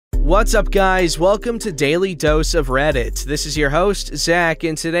What's up, guys? Welcome to Daily Dose of Reddit. This is your host, Zach,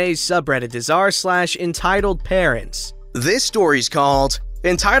 and today's subreddit is r/EntitledParents. This story's called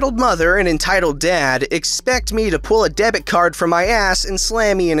Entitled Mother and Entitled Dad Expect Me to Pull a Debit Card from My Ass and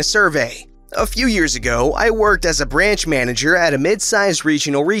Slam Me in a Survey. A few years ago, I worked as a branch manager at a mid-sized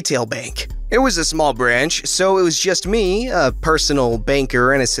regional retail bank. It was a small branch, so it was just me, a personal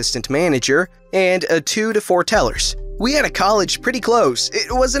banker and assistant manager, and 2 to 4 tellers. We had a college pretty close.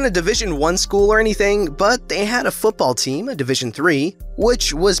 It wasn't a Division I school or anything, but they had a football team, a Division III,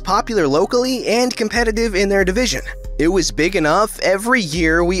 which was popular locally and competitive in their division. It was big enough, every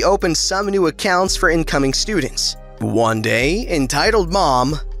year we opened some new accounts for incoming students. One day, entitled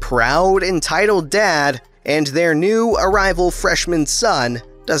mom, proud entitled dad, and their new arrival freshman son,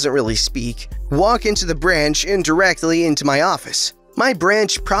 doesn't really speak, walk into the branch and directly into my office. My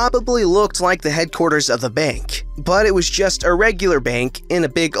branch probably looked like the headquarters of the bank, but it was just a regular bank in a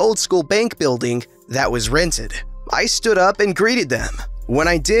big old-school bank building that was rented. I stood up and greeted them. When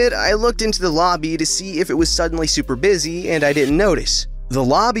I did, I looked into the lobby to see if it was suddenly super busy, and I didn't notice. The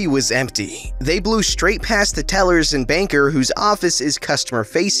lobby was empty. They blew straight past the tellers and banker whose office is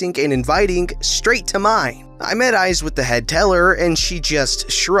customer-facing and inviting straight to mine. I met eyes with the head teller and she just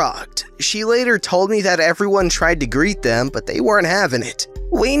shrugged. She later told me that everyone tried to greet them, but they weren't having it.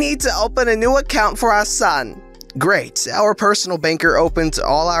 "We need to open a new account for our son." Great, our personal banker opened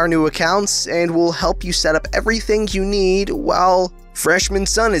all our new accounts and will help you set up everything you need while freshman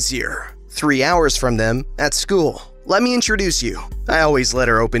son is here, 3 hours from them at school. "Let me introduce you." I always let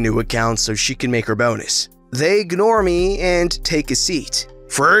her open new accounts so she can make her bonus. They ignore me and take a seat.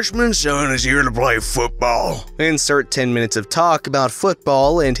 "Freshman son is here to play football." Insert 10 minutes of talk about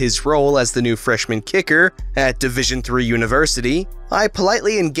football and his role as the new freshman kicker at Division III University. I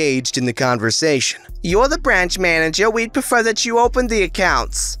politely engaged in the conversation. "You're the branch manager. We'd prefer that you open the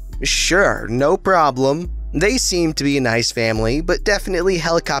accounts." "Sure, no problem." They seemed to be a nice family, but definitely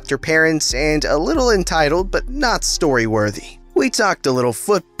helicopter parents and a little entitled, but not story-worthy. We talked a little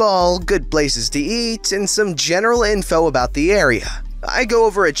football, good places to eat, and some general info about the area. I go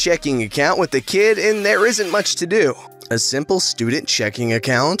over a checking account with the kid and there isn't much to do. A simple student checking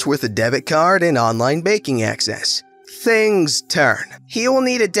account with a debit card and online banking access. Things turn. "He will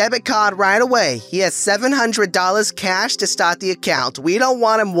need a debit card right away. He has $700 cash to start the account. We don't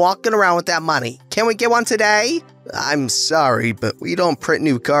want him walking around with that money. Can we get one today?" "I'm sorry, but we don't print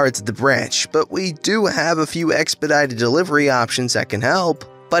new cards at the branch, but we do have a few expedited delivery options that can help."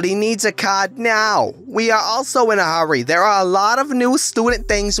 "But he needs a card now. We are also in a hurry. There are a lot of new student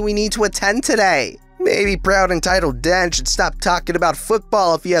things we need to attend today." Maybe proud entitled dad should stop talking about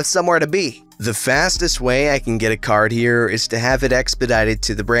football if you have somewhere to be. The fastest way I can get a card here is to have it expedited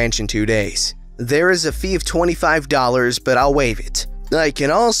to the branch in 2 days. There is a fee of $25, but I'll waive it. I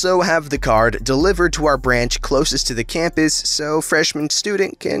can also have the card delivered to our branch closest to the campus so freshman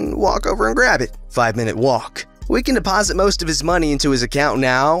student can walk over and grab it. 5-minute walk. We can deposit most of his money into his account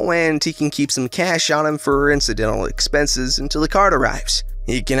now, and he can keep some cash on him for incidental expenses until the card arrives.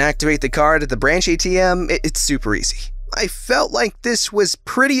 He can activate the card at the branch ATM. It's super easy. I felt like this was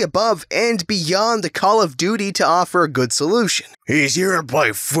pretty above and beyond the call of duty to offer a good solution. "He's here to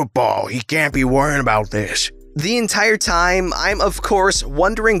play football. He can't be worrying about this." The entire time, I'm of course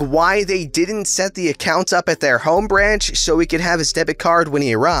wondering why they didn't set the account up at their home branch so he could have his debit card when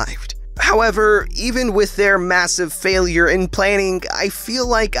he arrived. However, even with their massive failure in planning, I feel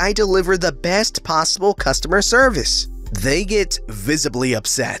like I deliver the best possible customer service. They get visibly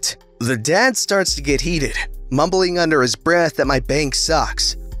upset. The dad starts to get heated, mumbling under his breath that my bank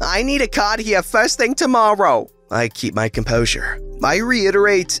sucks. "I need a card here first thing tomorrow." I keep my composure. I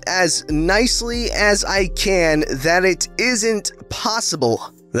reiterate as nicely as I can that it isn't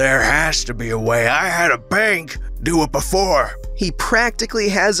possible. "There has to be a way. I had a bank do it before." He practically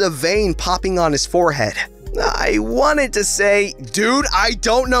has a vein popping on his forehead. I wanted to say, "Dude, I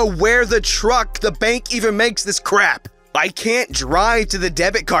don't know where the bank even makes this crap. I can't drive to the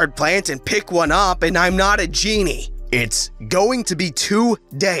debit card plant and pick one up, and I'm not a genie. It's going to be 2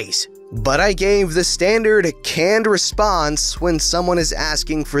 days. But I gave the standard canned response when someone is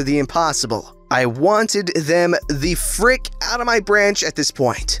asking for the impossible. I wanted them the frick out of my branch at this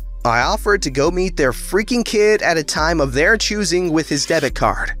point. I offered to go meet their freaking kid at a time of their choosing with his debit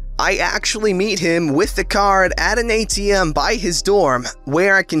card. I actually meet him with the card at an ATM by his dorm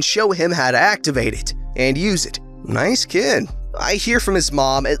where I can show him how to activate it and use it. Nice kid. I hear from his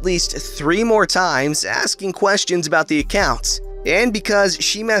mom at least 3 more times asking questions about the accounts, and because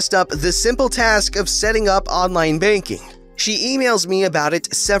she messed up the simple task of setting up online banking. She emails me about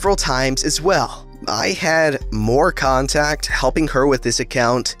it several times as well. I had more contact helping her with this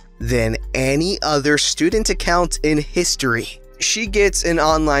account than any other student account in history. She gets an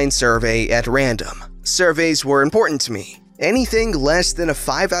online survey at random. Surveys were important to me. Anything less than a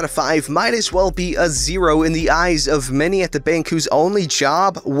 5 out of 5 might as well be a 0 in the eyes of many at the bank whose only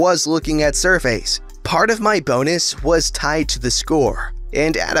job was looking at surveys. Part of my bonus was tied to the score,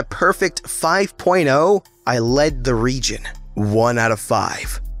 and at a perfect 5.0, I led the region. 1 out of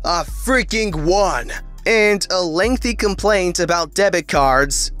 5. A freaking 1! And a lengthy complaint about debit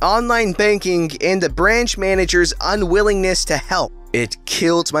cards, online banking, and the branch manager's unwillingness to help. It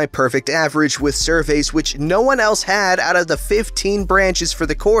killed my perfect average with surveys which no one else had out of the 15 branches for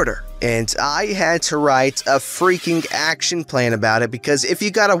the quarter. And I had to write a freaking action plan about it because if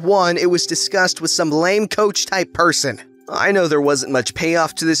you got a 1, it was discussed with some lame coach type person. I know there wasn't much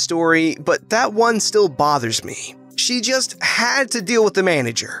payoff to this story, but that one still bothers me. She just had to deal with the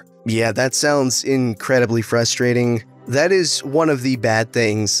manager. Yeah, that sounds incredibly frustrating. That is one of the bad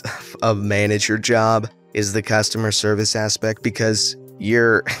things of a manager job, is the customer service aspect, because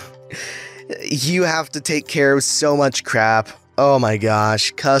you have to take care of so much crap. Oh my gosh,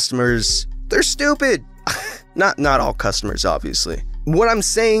 customers, they're stupid. Not all customers, obviously. What I'm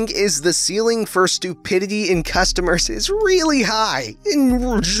saying is the ceiling for stupidity in customers is really high,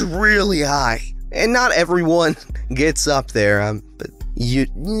 really high. And not everyone gets up there, but you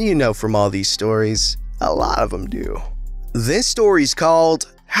know from all these stories, a lot of them do. This story's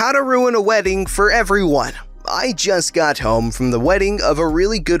called How to Ruin a Wedding for Everyone. I just got home from the wedding of a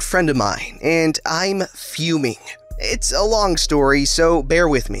really good friend of mine, and I'm fuming. It's a long story, so bear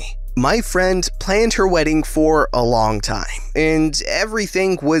with me. My friend planned her wedding for a long time, and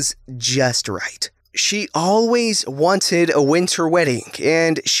everything was just right. She always wanted a winter wedding,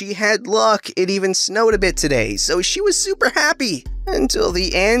 and she had luck. It even snowed a bit today, so she was super happy until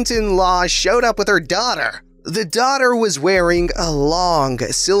the aunt-in-law showed up with her daughter. The daughter was wearing a long,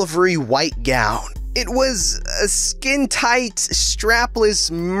 silvery white gown. It was a skin-tight,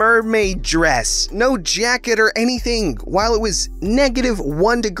 strapless mermaid dress, no jacket or anything, while it was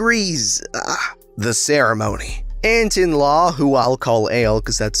 -1 degrees. The ceremony. Aunt-in-law, who I'll call Ale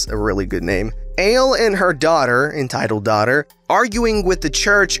because that's a really good name, Ale and her daughter, entitled daughter, arguing with the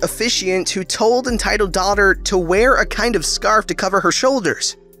church officiant who told entitled daughter to wear a kind of scarf to cover her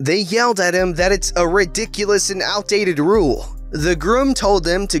shoulders. They yelled at him that it's a ridiculous and outdated rule. The groom told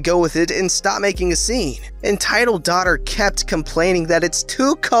them to go with it and stop making a scene. Entitled daughter kept complaining that it's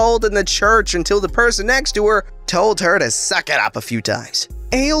too cold in the church until the person next to her told her to suck it up a few times.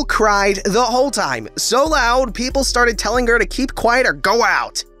 Ale cried the whole time, so loud people started telling her to keep quiet or go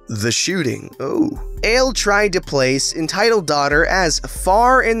out. The shooting. Ale tried to place entitled daughter as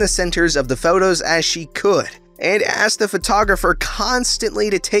far in the centers of the photos as she could, and asked the photographer constantly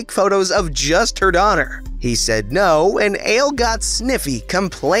to take photos of just her daughter. He said no, and Ale got sniffy,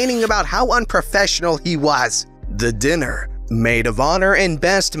 complaining about how unprofessional he was. The dinner. Maid of honor and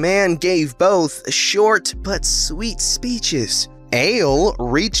best man gave both short but sweet speeches. Ale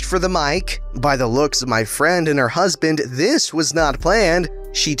reached for the mic. By the looks of my friend and her husband, this was not planned.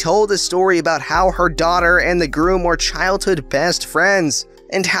 She told a story about how her daughter and the groom were childhood best friends,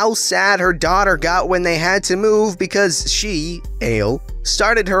 and how sad her daughter got when they had to move because she, Ale,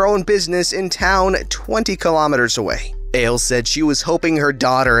 started her own business in town 20 kilometers away. Ale said she was hoping her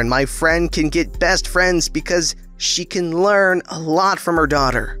daughter and my friend can get best friends because she can learn a lot from her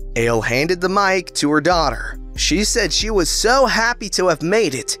daughter. Ale handed the mic to her daughter. She said she was so happy to have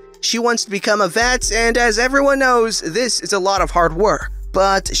made it. She wants to become a vet, and as everyone knows, this is a lot of hard work.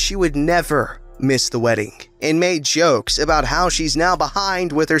 But she would never miss the wedding, and made jokes about how she's now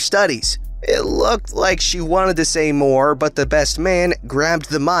behind with her studies. It looked like she wanted to say more, but the best man grabbed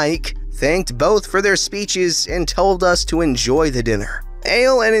the mic, thanked both for their speeches, and told us to enjoy the dinner.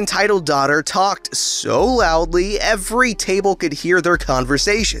 Ale and entitled daughter talked so loudly every table could hear their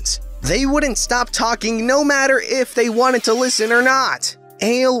conversations. They wouldn't stop talking no matter if they wanted to listen or not.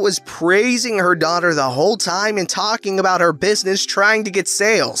 Ale was praising her daughter the whole time and talking about her business trying to get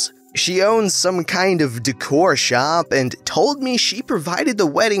sales. She owns some kind of decor shop and told me she provided the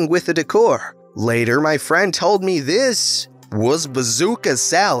wedding with the decor. Later, my friend told me this was bazooka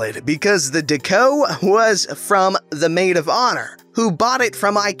salad because the deco was from the maid of honor, who bought it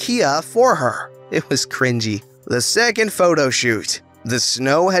from IKEA for her. It was cringy. The second photo shoot. The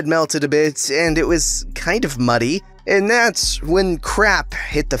snow had melted a bit and it was kind of muddy, and that's when crap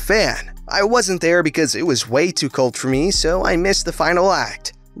hit the fan. I wasn't there because it was way too cold for me, so I missed the final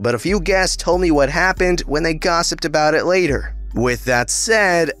act. But a few guests told me what happened when they gossiped about it later. With that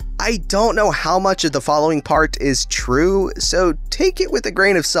said, I don't know how much of the following part is true, so take it with a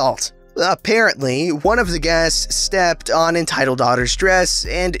grain of salt. Apparently, one of the guests stepped on entitled daughter's dress,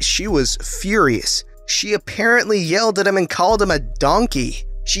 and she was furious. She apparently yelled at him and called him a donkey.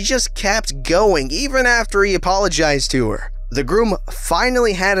 She just kept going, even after he apologized to her. The groom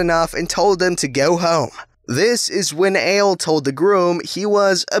finally had enough and told them to go home. This is when Ale told the groom he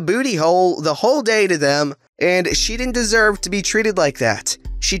was a booty hole the whole day to them, and she didn't deserve to be treated like that.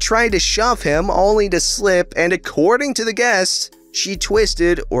 She tried to shove him only to slip, and according to the guest, she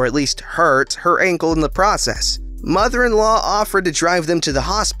twisted, or at least hurt, her ankle in the process. Mother-in-law offered to drive them to the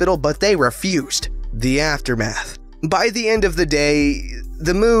hospital, but they refused. The aftermath. By the end of the day,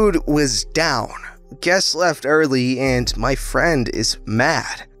 the mood was down. Guests left early, and my friend is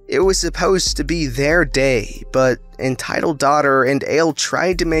mad. It was supposed to be their day, but entitled daughter and Ale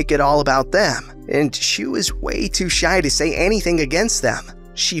tried to make it all about them, and she was way too shy to say anything against them.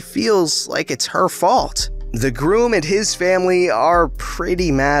 She feels like it's her fault. The groom and his family are pretty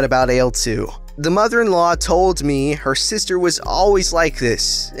mad about Ale too. The mother-in-law told me her sister was always like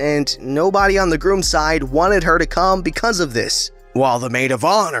this, and nobody on the groom's side wanted her to come because of this, while the maid of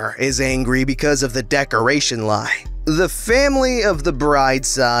honor is angry because of the decoration lie. The family of the bride's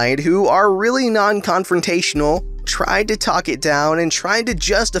side, who are really non-confrontational, tried to talk it down and tried to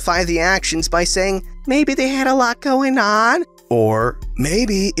justify the actions by saying maybe they had a lot going on, or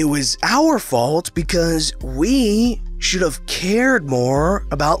maybe it was our fault because we should have cared more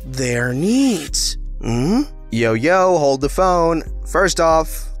about their needs. Yo, hold the phone. First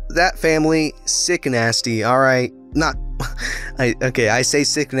off, that family, sick and nasty, alright? I say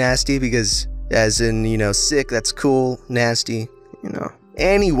sick nasty because as in, sick, that's cool, nasty,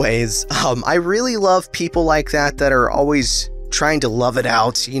 Anyways, I really love people like that are always trying to love it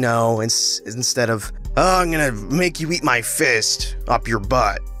out, instead of, oh, I'm gonna make you eat my fist up your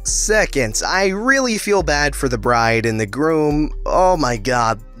butt. Second, I really feel bad for the bride and the groom. Oh my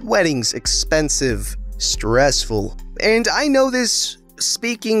god, wedding's expensive, stressful. And I know this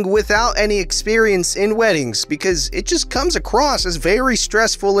speaking without any experience in weddings because it just comes across as very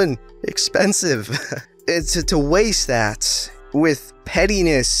stressful and expensive. It's to waste that with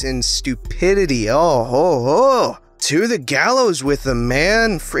pettiness and stupidity. To the gallows with them,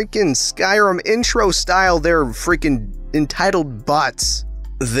 man. Freaking Skyrim intro style, they're freaking entitled butts.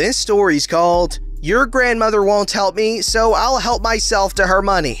 This story's called Your Grandmother Won't Help Me, So I'll Help Myself to Her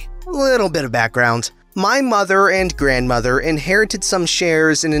Money. Little bit of background. My mother and grandmother inherited some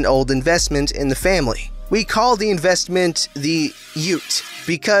shares in an old investment in the family. We call the investment the Ute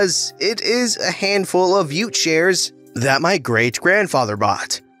because it is a handful of Ute shares that my great-grandfather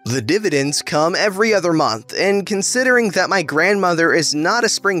bought. The dividends come every other month, and considering that my grandmother is not a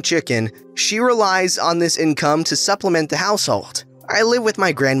spring chicken, she relies on this income to supplement the household. I live with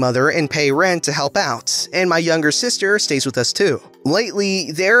my grandmother and pay rent to help out, and my younger sister stays with us too.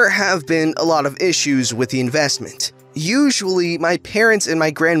 Lately, there have been a lot of issues with the investment. Usually, my parents and my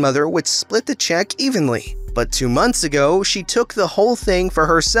grandmother would split the check evenly, but 2 months ago, she took the whole thing for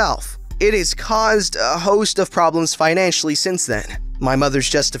herself. It has caused a host of problems financially since then. My mother's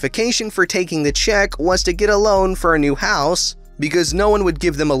justification for taking the check was to get a loan for a new house, because no one would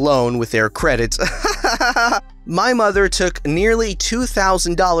give them a loan with their credit. My mother took nearly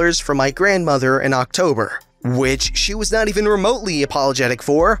 $2,000 from my grandmother in October, which she was not even remotely apologetic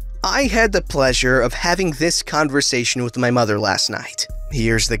for. I had the pleasure of having this conversation with my mother last night.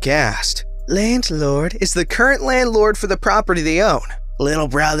 Here's the cast. Landlord is the current landlord for the property they own. Little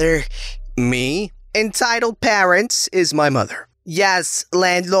brother, me. Entitled parents is my mother. Yes,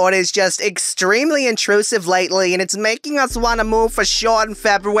 landlord is just extremely intrusive lately and it's making us want to move for sure in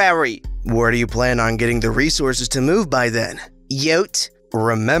February. Where do you plan on getting the resources to move by then? Ute.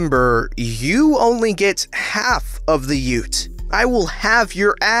 Remember, you only get half of the Ute. I will have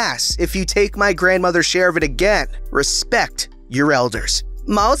your ass if you take my grandmother's share of it again. Respect your elders.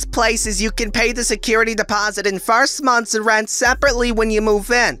 Most places you can pay the security deposit in first month's rent separately when you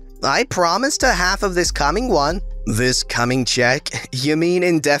move in. I promised a half of this coming one. This coming check? You mean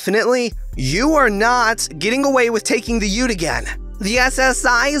indefinitely? You are not getting away with taking the Ute again. The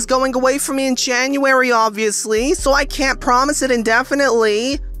SSI is going away from me in January, obviously, so I can't promise it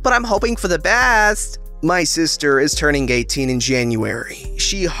indefinitely, but I'm hoping for the best. My sister is turning 18 in January.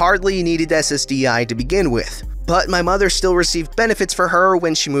 She hardly needed SSDI to begin with, but my mother still received benefits for her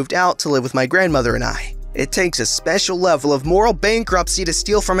when she moved out to live with my grandmother and I. It takes a special level of moral bankruptcy to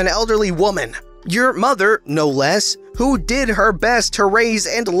steal from an elderly woman. Your mother, no less, who did her best to raise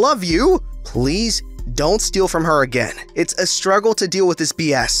and love you. Please don't steal from her again. It's a struggle to deal with this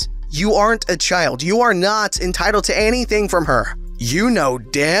BS. You aren't a child. You are not entitled to anything from her. You know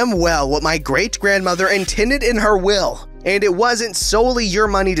damn well what my great-grandmother intended in her will. and it wasn't solely your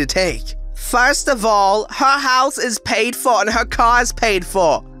money to take. First of all, her house is paid for and her car is paid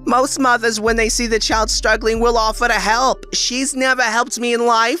for. Most mothers, when they see the child struggling, will offer to help. She's never helped me in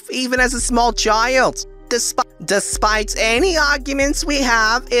life, even as a small child. Despite any arguments we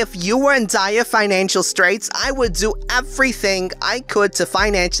have, if you were in dire financial straits, I would do everything I could to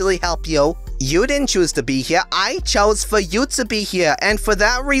financially help you. You didn't choose to be here, I chose for you to be here, and for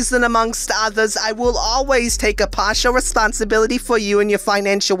that reason, amongst others, I will always take a partial responsibility for you and your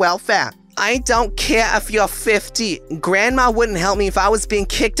financial welfare. I don't care if you're 50. Grandma wouldn't help me if I was being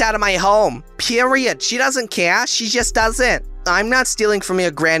kicked out of my home. Period. She doesn't care. She just doesn't. I'm not stealing from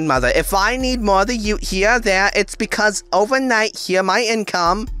your grandmother. If I need more than you here or there, it's because overnight here my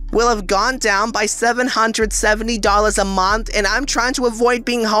income will have gone down by $770 a month, and I'm trying to avoid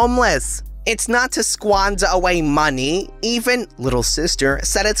being homeless. It's not to squander away money. Even little sister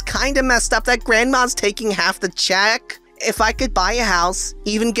said it's kinda messed up that grandma's taking half the check. If I could buy a house,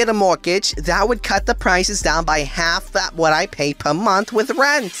 even get a mortgage, that would cut the prices down by half that what I pay per month with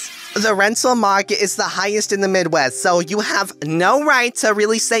rent. The rental market is the highest in the Midwest, so you have no right to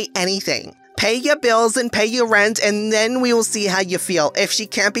really say anything. Pay your bills and pay your rent, and then we will see how you feel. If she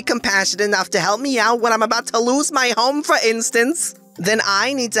can't be compassionate enough to help me out when I'm about to lose my home, for instance, then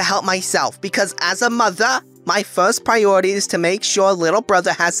I need to help myself, because as a mother, my first priority is to make sure little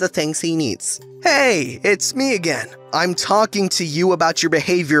brother has the things he needs. Hey, it's me again. I'm talking to you about your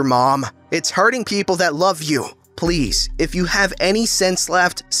behavior, Mom. It's hurting people that love you. Please, if you have any sense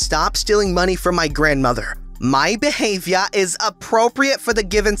left, stop stealing money from my grandmother. My behavior is appropriate for the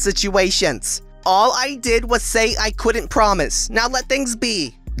given situations. All I did was say I couldn't promise. Now let things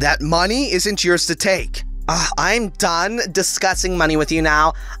be. That money isn't yours to take. I'm done discussing money with you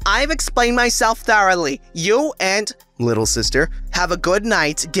now. I've explained myself thoroughly. You and little sister have a good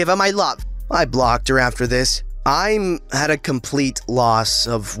night. Give her my love. I blocked her after this. I'm at a complete loss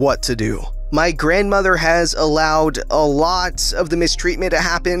of what to do. My grandmother has allowed a lot of the mistreatment to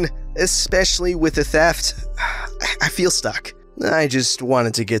happen, especially with the theft. I feel stuck. I just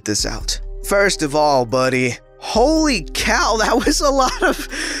wanted to get this out. First of all, buddy, holy cow, that was a lot of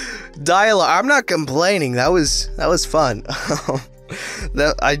dialogue. I'm not complaining. That was fun.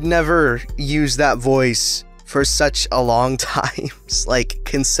 I'd never used that voice for such a long time, like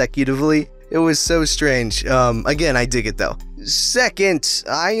consecutively. It was so strange. Again, I dig it though. Second,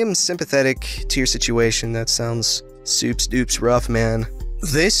 I am sympathetic to your situation. That sounds soups dupes rough, man.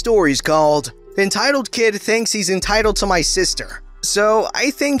 This story's called Entitled Kid Thinks He's Entitled to My Sister. So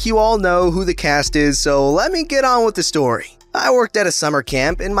I think you all know who the cast is, so let me get on with the story. I worked at a summer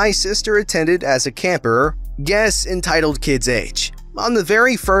camp and my sister attended as a camper. Guess Entitled Kid's age. On the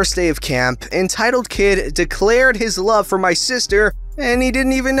very first day of camp, Entitled Kid declared his love for my sister, and he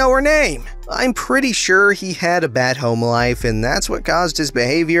didn't even know her name. I'm pretty sure he had a bad home life, and that's what caused his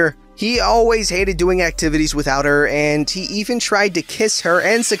behavior. He always hated doing activities without her, and he even tried to kiss her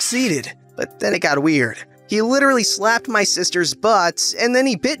and succeeded. But then it got weird. He literally slapped my sister's butt, and then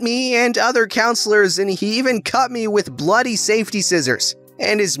he bit me and other counselors, and he even cut me with bloody safety scissors.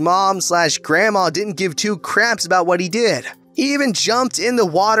 And his mom/grandma didn't give two craps about what he did. He even jumped in the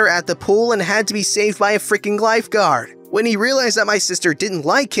water at the pool and had to be saved by a freaking lifeguard. When he realized that my sister didn't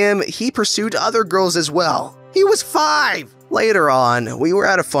like him, he pursued other girls as well. He was 5! Later on, we were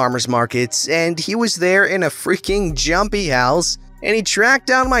at a farmer's market, and he was there in a freaking jumpy house, and he tracked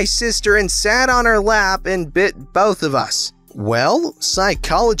down my sister and sat on her lap and bit both of us. Well,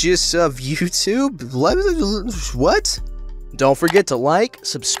 psychologists of YouTube, what? Don't forget to like,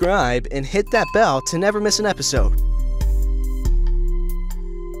 subscribe, and hit that bell to never miss an episode.